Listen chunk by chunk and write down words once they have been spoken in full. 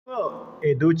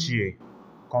Edochie,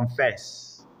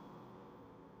 Confes.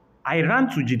 I ran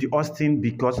to Judy Austin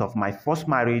because of my first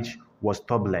marriage was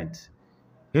turbulent.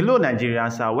 Hello,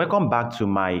 Nigerians. Welcome back to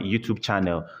my YouTube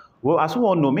channel. Well, as we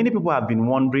all know, many people have been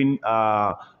wondering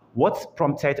what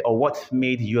prompted or what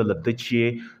made Yul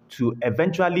Edochie to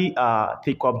eventually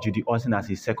take up Judy Austin as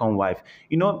his second wife.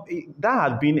 That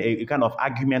has been a kind of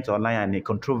argument online and a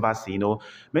controversy.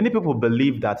 Many people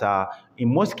believe that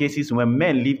in most cases, when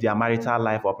men leave their marital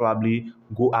life or probably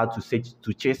go out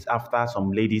to chase after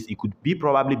some ladies, it could be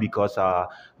probably because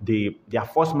their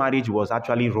first marriage was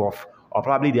actually rough, or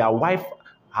probably their wife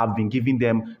have been giving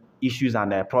them issues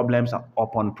and problems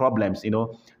upon problems.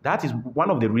 That is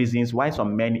one of the reasons why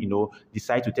some men,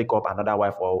 decide to take up another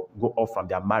wife or go off from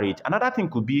their marriage. Another thing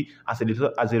could be as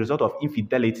a result of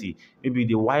infidelity. Maybe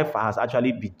the wife has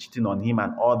actually been cheating on him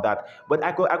and all that. But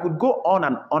I could go on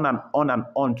and on and on and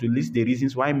on to list the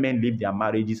reasons why men leave their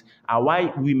marriages and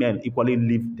why women equally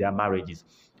leave their marriages.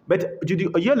 But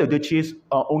Yul Edochie's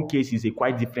own case is a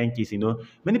quite different case.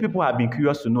 Many people have been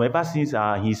curious to know ever since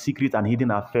his secret and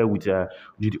hidden affair with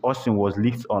Judy Austin was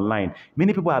leaked online.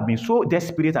 Many people have been so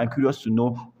desperate and curious to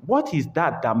know what is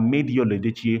that made Yul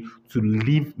Edochie to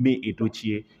leave May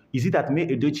Edochie. Is it that May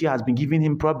Edochie has been giving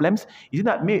him problems? Is it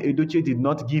that May Edochie did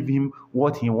not give him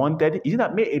what he wanted? Is it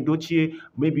that May Edochie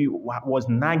maybe was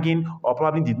nagging or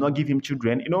probably did not give him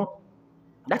children?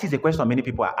 That is a question many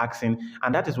people are asking,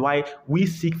 and that is why we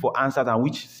seek for answers and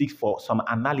we seek for some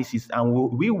analysis, and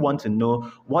we want to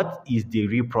know what is the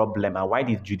real problem and why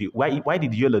did Yul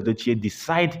Edochie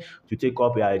decide to take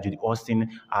up Judy Austin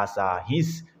as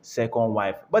his second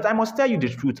wife. But I must tell you the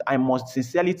truth. I must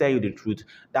sincerely tell you the truth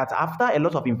that after a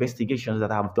lot of investigations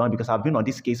that I've done, because I've been on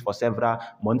this case for several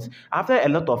months, after a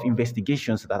lot of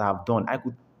investigations that I've done, I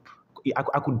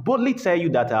could boldly tell you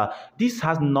that this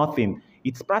has nothing.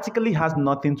 It practically has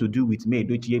nothing to do with May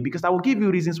Edochie, because I will give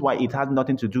you reasons why it has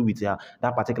nothing to do with that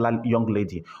particular young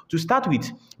lady. To start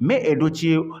with, May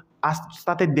Edochie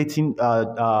started dating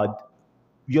Yul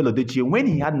Edochie when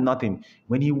he had nothing,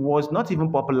 when he was not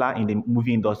even popular in the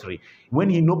movie industry, when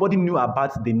nobody knew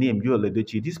about the name Yul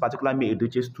Edochie. This particular May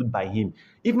Edochie stood by him,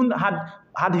 even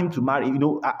had him to marry.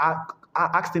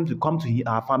 Asked him to come to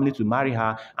her family to marry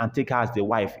her and take her as the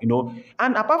wife.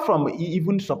 And apart from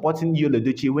even supporting Yul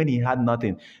Edochie when he had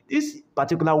nothing, this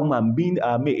particular woman, being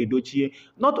May Edochie,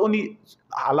 not only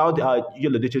allowed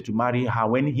Yul Edochie to marry her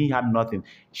when he had nothing,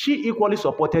 she equally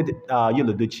supported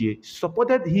Yul Edochie,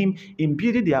 supported him in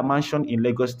building their mansion in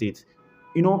Lagos State.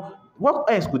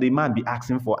 What else could a man be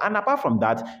asking for? And apart from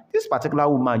that, this particular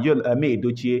woman, May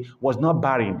Edochie, was not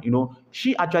barren.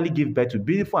 She actually gave birth to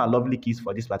beautiful and lovely kids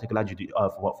for this particular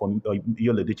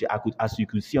Yul Edochie. As you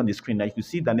could see on the screen, now you could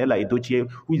see Daniela Edochie,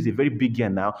 who is a very big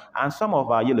girl now, and some of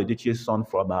Yul Edochie's son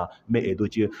from May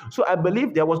Edochie. So I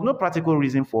believe there was no practical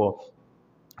reason for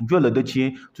Yul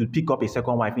Edochie to pick up a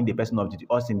second wife in the person of Judy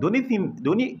Austin. The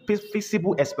only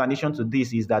feasible explanation to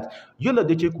this is that Yul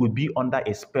Edochie could be under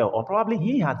a spell, or probably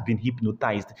he has been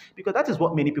hypnotized, because that is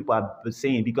what many people are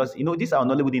saying. Because this our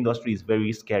Nollywood industry is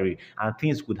very scary and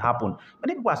things could happen.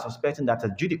 Many people are suspecting that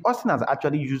Judy Austin has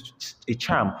actually used a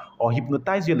charm or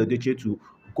hypnotized Yul Edochie to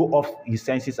go off his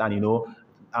senses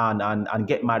and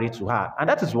get married to her. And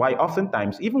that is why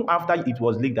oftentimes, even after it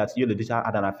was leaked that Yul Edochie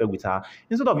had an affair with her,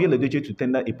 instead of Yul Edochie to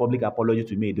tender a public apology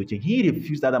to May Edochie, he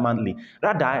refused adamantly.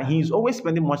 Rather, he is always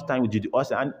spending much time with Judy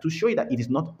Austin, and to show you that it is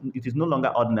no longer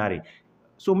ordinary.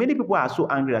 So many people are so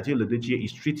angry that Yul Edochie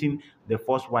is treating the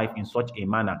first wife in such a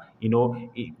manner,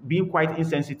 being quite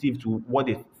insensitive to what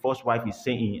the first wife is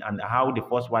saying and how the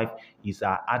first wife is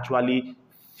actually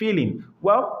feeling.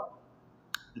 Well,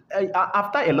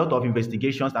 after a lot of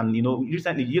investigations, and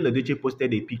recently Yul Edochie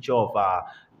posted a picture of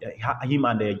him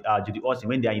and Judy Austin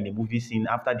when they are in a movie scene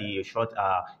after they shot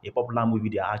a popular movie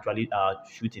they are actually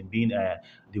shooting, being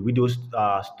the widow's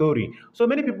story. So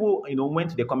many people went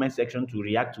to the comment section to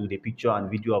react to the picture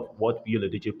and video of what Yul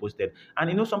Edochie posted,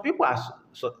 and some people are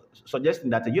suggesting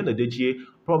that Yul Edochie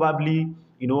probably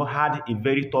had a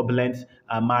very turbulent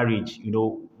marriage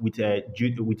with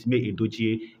May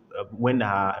Edochie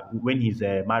when his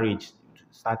marriage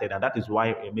started, and that is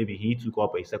why maybe he took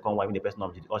up a second wife in the person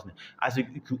of Judy Austin. As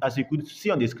you could see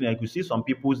on the screen, I could see some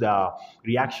people's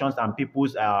reactions and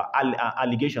people's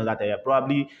allegations that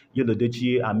probably Yul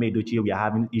Edochie and May Edochie were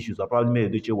having issues, or probably May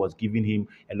Edochie was giving him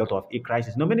a lot of a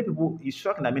crisis. Many people, it's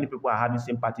shocking that many people are having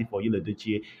sympathy for Yul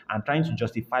Edochie and trying to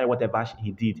justify whatever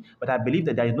he did. But I believe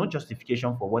that there is no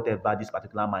justification for whatever this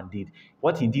particular man did.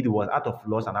 What he did was out of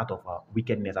loss and out of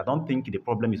wickedness. I don't think the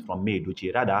problem is from May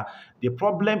Edochie. Rather, the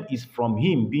problem is from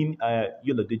him being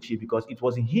Yul Edochie, because it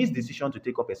was his decision to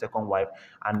take up a second wife,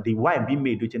 and the wife being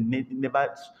May Edochie never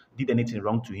did anything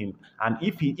wrong to him. And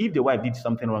if the wife did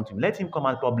something wrong to him, let him come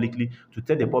out publicly to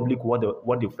tell the public what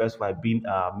the first wife being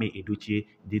May Edochie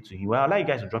did to him. Well, I'd like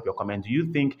you guys to drop your comment. Do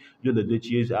you think Yul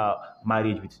Edochie's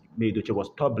marriage with May Edochie was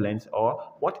turbulent,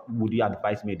 or what would you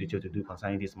advise May Edochie to do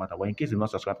concerning this matter? Well, in case you're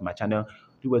not subscribed to my channel,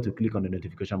 do well to click on the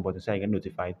notification button so you get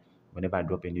notified whenever I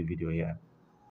drop a new video here.